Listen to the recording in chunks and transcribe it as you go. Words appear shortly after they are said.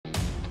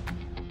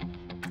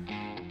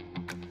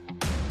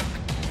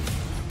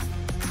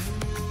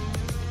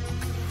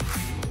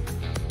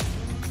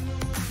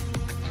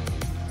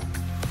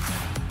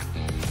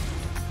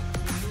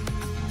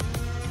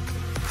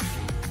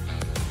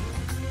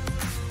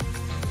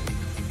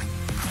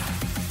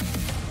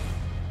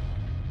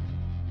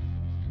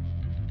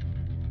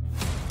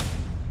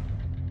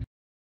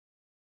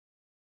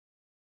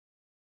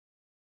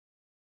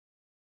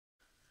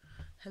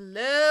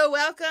Hello,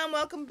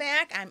 welcome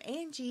back. I'm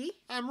Angie.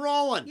 I'm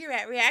Rollen. You're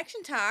at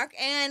Reaction Talk,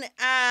 and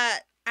I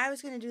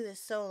was gonna do this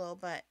solo,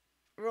 but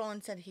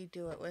Roland said he'd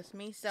do it with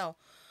me. So,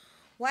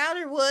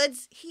 Wilder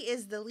Woods, he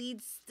is the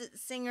lead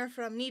singer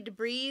from Need to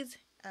Breathe.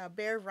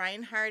 Bear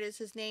Reinhardt is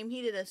his name.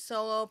 He did a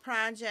solo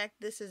project.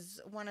 This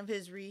is one of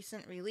his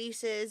recent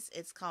releases.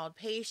 It's called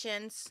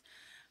Patience.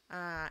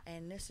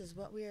 And this is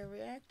what we are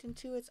reacting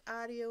to. It's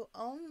audio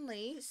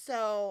only.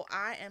 So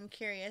I am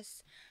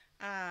curious.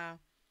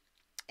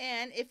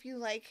 And if you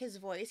like his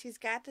voice, he's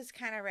got this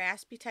kind of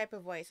raspy type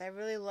of voice. I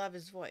really love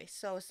his voice.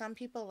 So some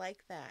people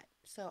like that.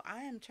 So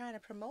I am trying to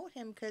promote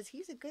him because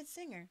he's a good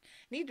singer.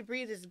 Need to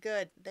Breathe is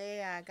good.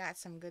 They got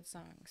some good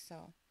songs.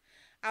 So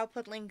I'll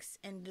put links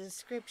in the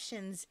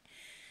descriptions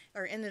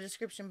or in the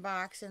description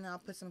box, and I'll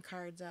put some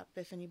cards up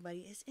if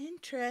anybody is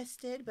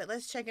interested. But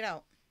let's check it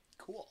out.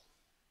 Cool.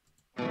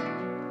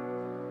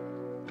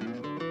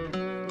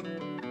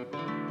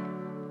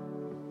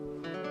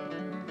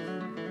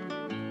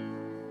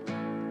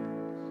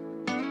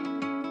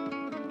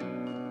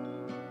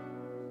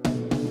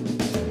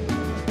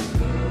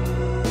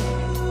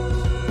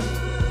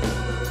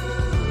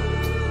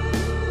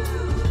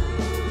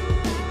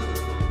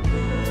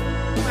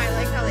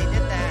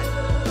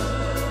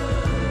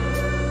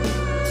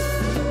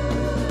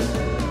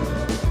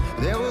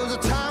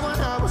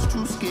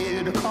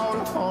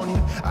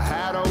 I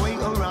had a weight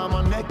around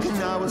my neck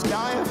and I was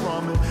dying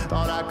from it.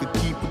 Thought I could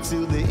keep it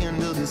till the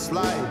end of this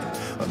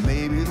life, or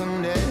maybe the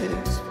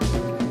next.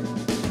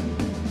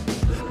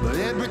 But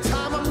every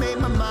time I made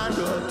my mind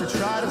up to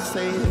try to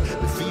say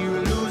it, the fear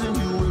of losing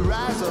you would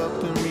rise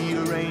up and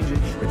rearrange it.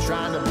 But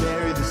trying to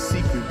bury the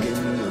secret gave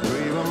me a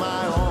grave of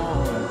my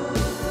own.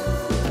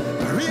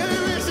 I really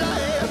wish I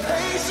had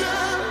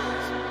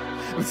patience.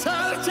 I'm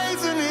tired of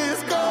chasing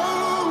this goal.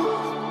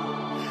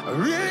 I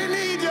really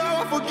need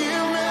your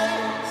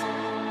forgiveness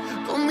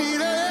for me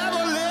to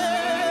ever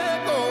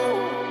let go.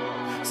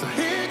 So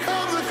here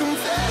comes a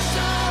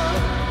confession.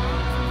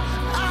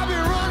 I've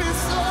been running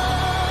so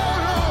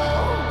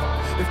long.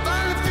 It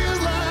finally feels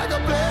like a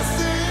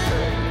blessing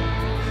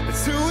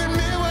to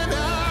admit when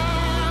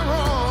I'm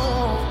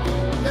wrong.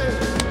 Hey.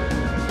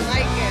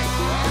 Like it.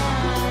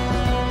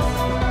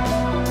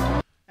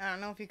 I don't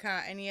know if you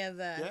caught any of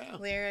the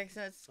lyrics.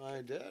 I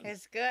did.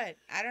 It's good.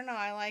 I don't know.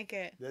 I like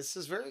it. This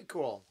is very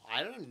cool.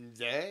 I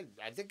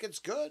think it's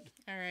good.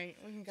 All right,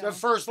 we can go. The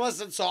first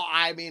listen, so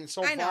I mean,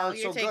 so I know, far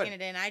you're so taking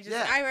good. it in. I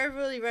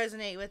really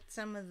resonate with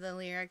some of the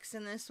lyrics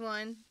in this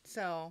one.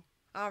 So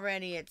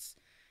already it's,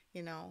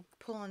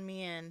 pulling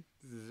me in.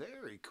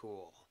 Very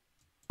cool.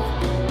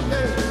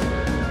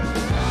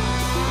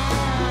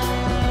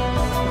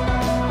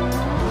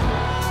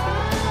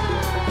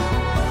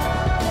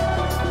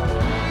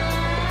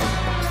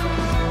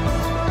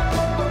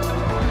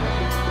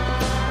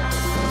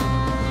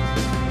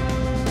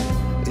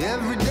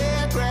 Every day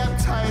I grab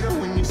tighter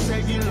when you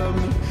said you love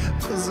me,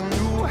 'cause I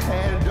knew I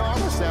had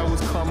darkness that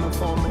was coming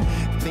for me.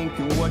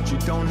 Thinking what you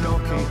don't know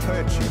can't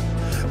hurt you,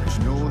 but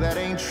you know that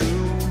ain't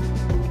true.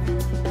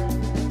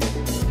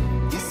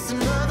 It's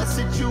another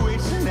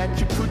situation that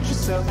you put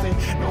yourself in.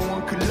 No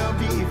one could love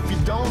you if you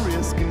don't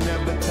risk and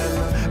never tell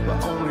her.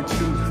 But only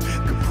truth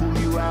could pull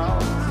you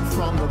out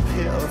from the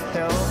pit of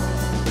hell.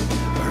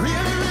 I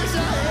really wish I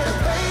had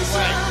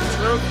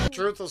patience.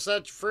 Truth will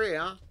set you free,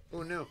 huh?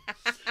 Who knew?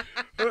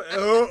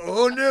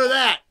 who knew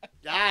that?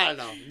 I don't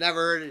know. Never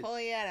heard it. Pull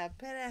you out of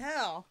pit of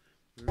hell.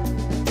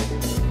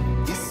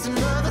 It's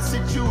another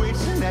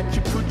situation that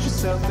you put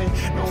yourself in.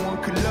 No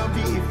one could love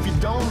you if you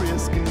don't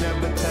risk and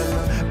never tell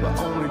her. But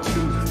only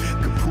truth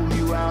could pull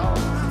you out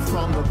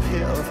from the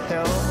pit of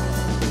hell.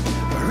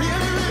 I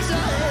really wish I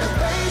had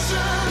patience.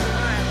 Oh,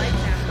 I like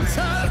that I'm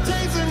tired of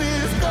chasing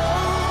this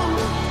goal.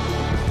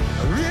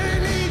 I really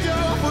need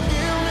your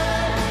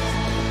forgiveness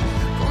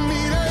for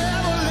me to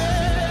ever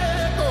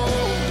let go.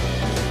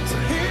 So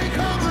here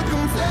comes a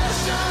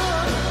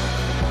confession.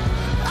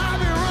 I've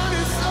been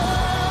running so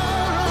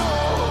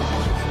long.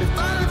 It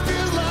finally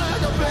feels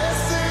like a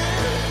blessing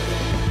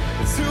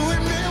to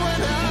admit when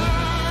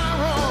I'm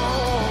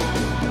wrong.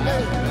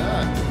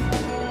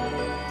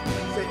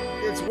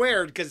 It's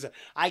weird because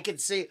I can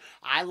see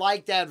I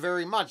like that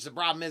very much. The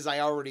problem is I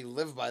already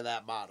live by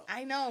that motto.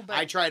 I know, but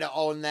I try to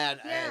own that.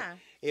 Yeah.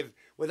 If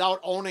without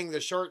owning the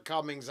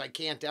shortcomings, I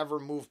can't ever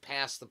move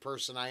past the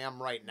person I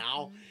am right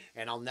now,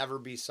 and I'll never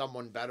be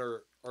someone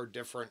better or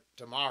different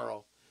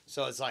tomorrow.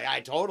 So it's like I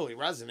totally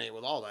resonate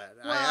with all that.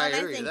 Well, I and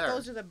hear I you think there.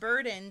 those are the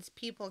burdens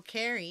people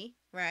carry,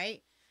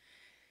 right?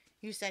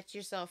 You set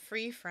yourself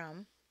free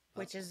from,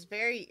 which is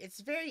very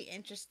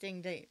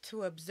interesting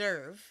to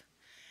observe.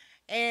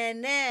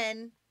 And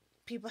then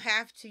people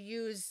have to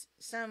use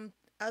some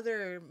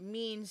other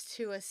means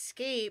to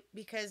escape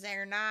because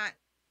they're not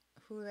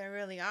who they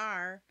really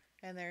are,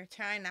 and they're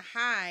trying to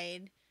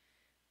hide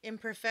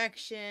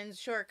imperfections,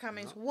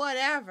 shortcomings,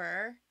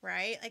 whatever,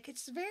 right? Like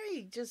it's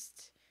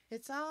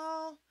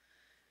all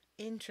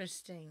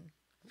interesting.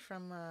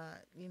 from a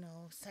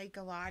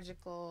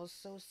psychological,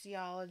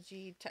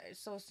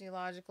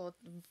 sociological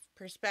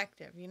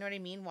perspective. You know what I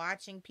mean?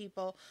 Watching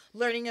people,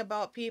 learning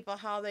about people,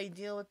 how they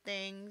deal with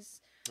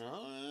things.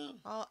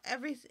 Oh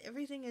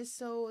Everything is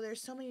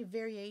there's so many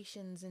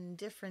variations and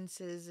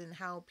differences in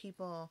how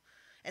people,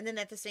 and then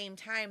at the same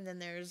time, then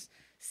there's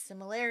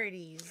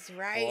similarities,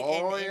 right?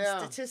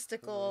 And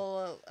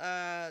statistical,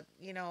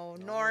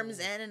 norms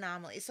and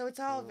anomalies. So it's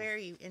all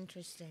very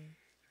interesting.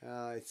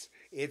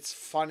 It's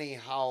funny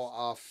how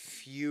a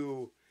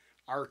few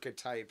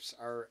archetypes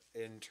are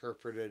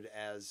interpreted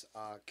as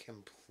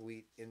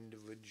complete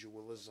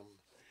individualism.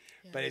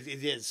 Yeah. But it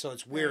is. So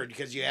it's weird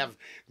because you have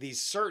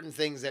these certain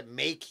things that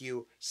make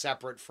you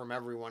separate from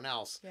everyone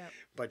else. Yep.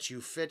 But you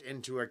fit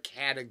into a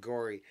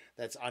category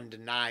that's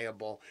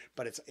undeniable,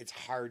 but it's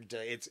hard to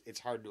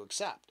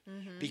accept.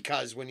 Mm-hmm.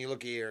 Because when you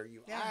look at you're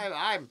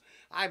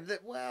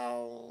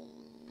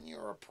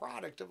a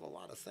product of a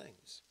lot of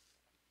things.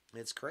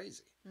 It's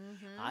crazy.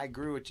 Mm-hmm. I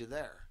agree with you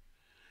there.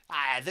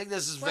 I think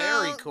this is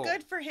very cool.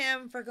 Good for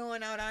him for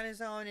going out on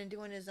his own and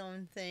doing his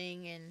own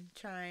thing and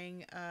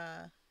trying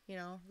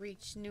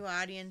reach new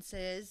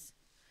audiences.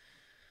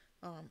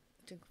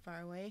 Too far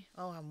away.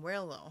 Oh, I'm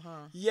real low,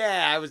 huh?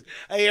 Yeah, I was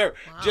here.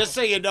 Wow. Just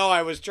so you know,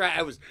 I was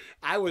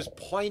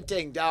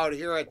pointing down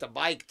here at the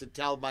mic to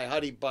tell my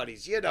honey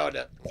buddies,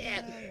 well,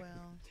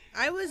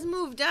 I was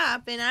moved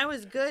up and I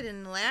was good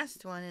in the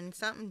last one, and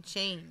something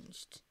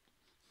changed.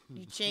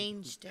 You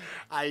changed it.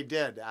 I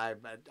did. I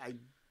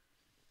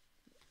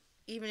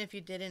Even if you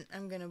didn't,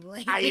 I'm gonna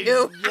blame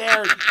you.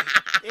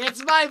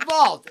 It's my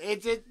fault.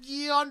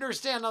 You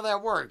understand how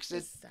that works.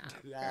 Stop.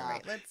 All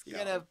right, let's go. You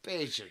gotta have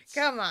patience.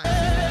 Come on. So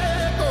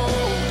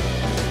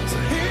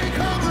here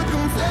comes a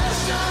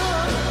confession.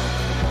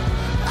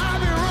 I've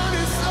been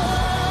running so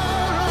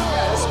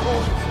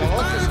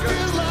long. It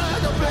feels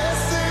like a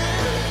blessing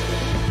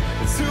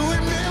to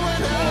admit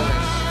when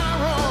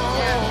I'm wrong.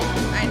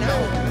 Yeah, I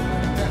know.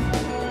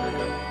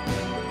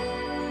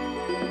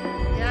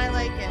 Yeah, I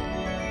like it.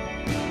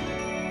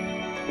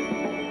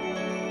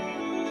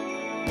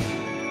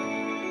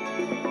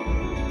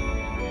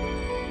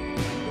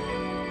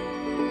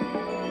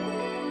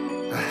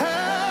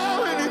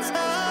 How many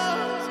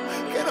times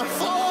can I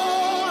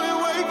fall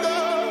and wake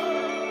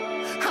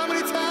up? How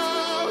many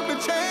times can I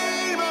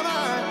change my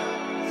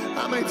mind?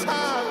 How many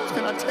times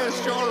can I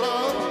test your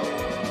love?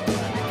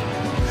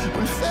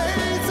 When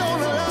fate's on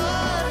the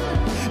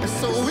line, it's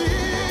so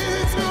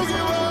easy to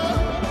give up.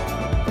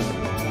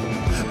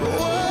 But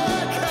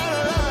what kind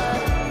of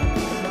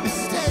life is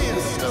staying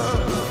stuck?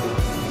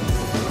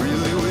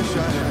 Really wish I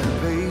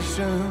had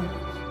patience.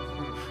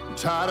 I'm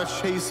tired of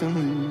chasing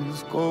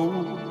these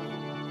goals.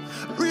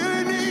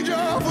 Really need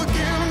your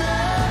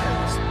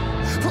forgiveness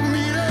for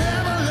me to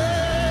ever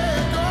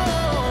let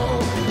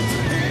go. So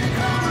here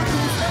comes a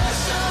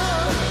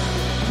confession.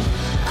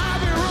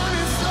 I've been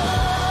running so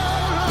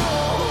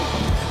long.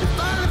 It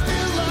finally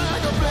feels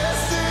like a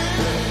blessing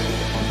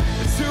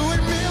to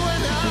admit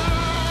when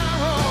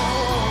I'm wrong.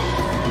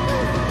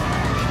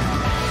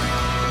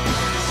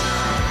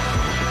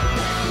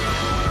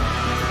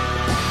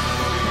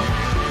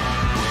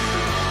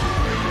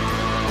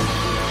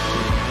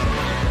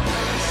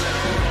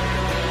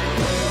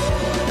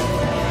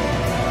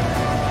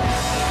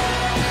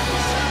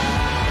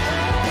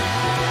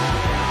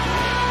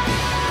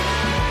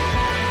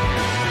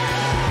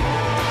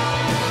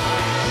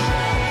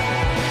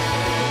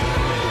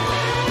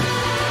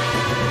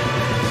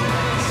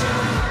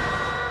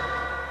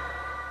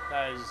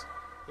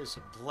 There's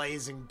some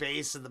blazing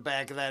bass in the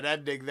back of that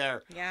ending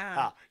there.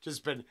 Yeah.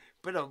 Just been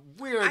a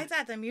weird. I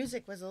thought the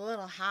music was a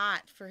little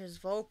hot for his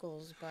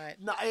vocals, but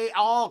No, it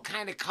all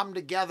kind of come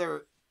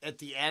together at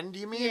the end.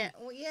 You mean? yeah,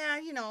 well, yeah,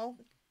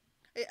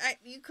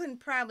 you couldn't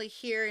probably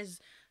hear as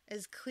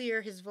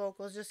clear his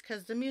vocals just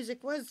because the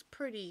music was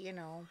pretty,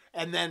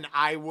 And then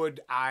I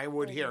would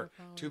hear.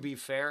 To be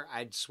fair,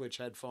 I'd switch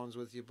headphones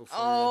with you before.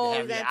 Oh,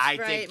 you that's I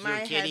right, think your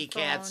my kitty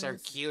cats are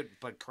headphones. cute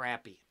but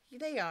crappy.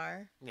 They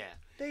are. Yeah.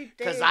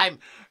 Because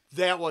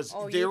there was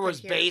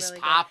bass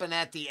really popping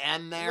at the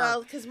end there.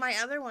 Well, because my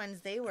other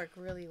ones, they work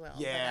really well.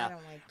 Yeah. But I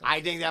don't like those.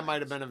 I think that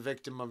might have been a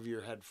victim of your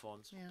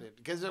headphones. Yeah.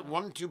 Because it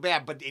wasn't too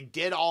bad, but it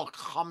did all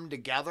come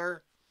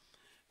together,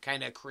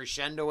 kind of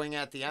crescendoing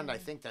at the end. I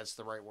think that's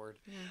the right word.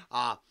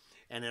 Yeah.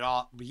 And it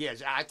all,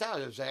 yes, I thought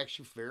it was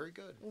actually very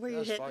good. Were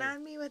you hitting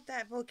on me with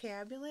that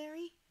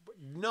vocabulary?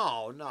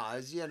 No,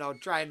 it's,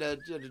 trying to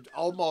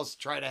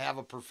almost try to have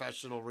a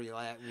professional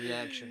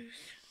reaction.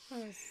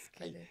 I was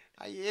kidding.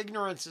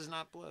 Ignorance is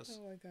not bliss.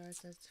 Oh my gosh,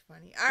 that's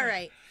funny. All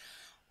right.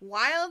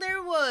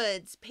 Wilder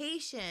Woods,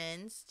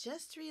 Patience,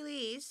 just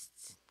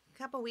released a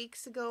couple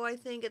weeks ago, I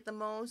think, at the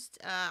most.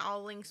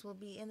 All links will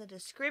be in the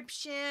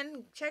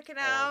description. Check it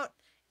out.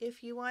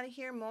 If you want to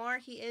hear more,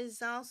 he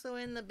is also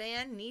in the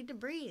band Need to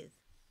Breathe.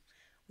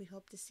 We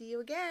hope to see you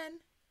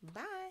again.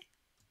 Bye.